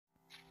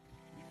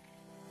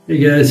Hey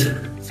guys,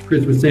 it's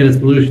Chris with Santa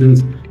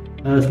Solutions.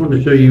 I just wanted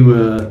to show you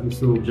this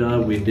little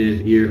job we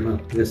did here. Well,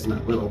 I guess it's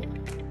not little.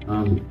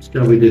 This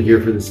job we did here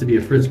for the city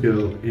of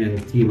Frisco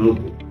and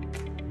T-Mobile.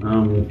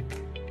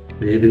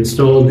 They had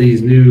installed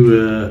these new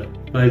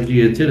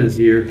 5G antennas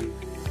here,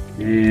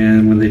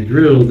 and when they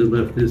drilled, it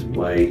left this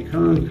white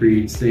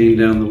concrete stain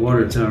down the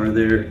water tower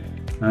there,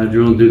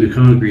 drilling through the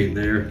concrete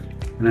there.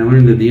 And I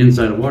learned that the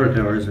inside of water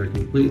towers are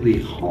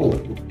completely hollow.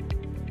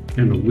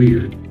 Kind of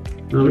weird.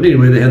 But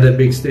anyway, they had that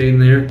big stain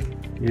there,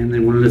 and they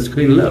wanted us to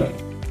clean it up.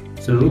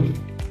 So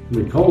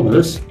they called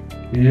us,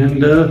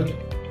 and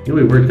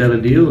we worked out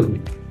a deal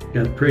and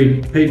got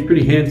paid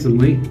pretty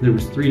handsomely. There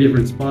was 3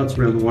 different spots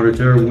around the water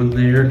tower, one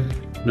there,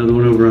 another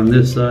one over on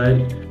this side,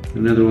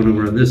 another one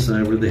over on this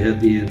side where they had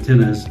the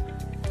antennas.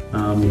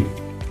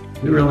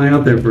 We were only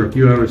out there for a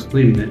few hours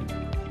cleaning it.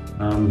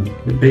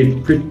 They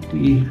paid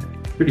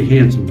pretty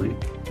handsomely.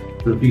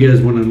 So if you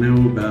guys want to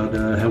know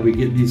about how we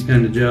get these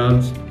kind of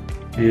jobs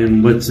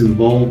and what's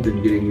involved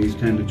in getting these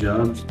kind of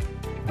jobs,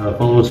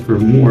 follow us for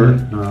more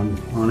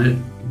on it.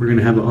 We're going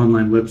to have an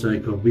online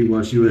website called We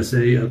Wash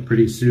USA up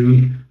pretty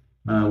soon.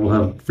 We'll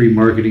have free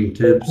marketing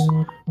tips,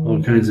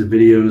 all kinds of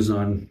videos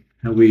on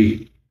how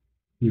we,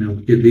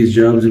 get these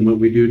jobs and what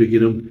we do to get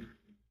them,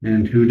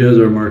 and who does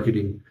our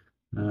marketing.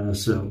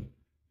 So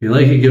if you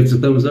like it, give us a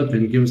thumbs up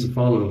and give us a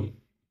follow.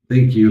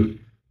 Thank you.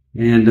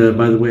 And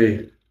by the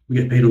way, we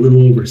got paid a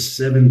little over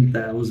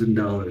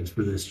 $7,000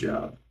 for this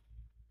job.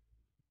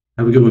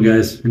 Have a good one,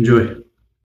 guys. Enjoy.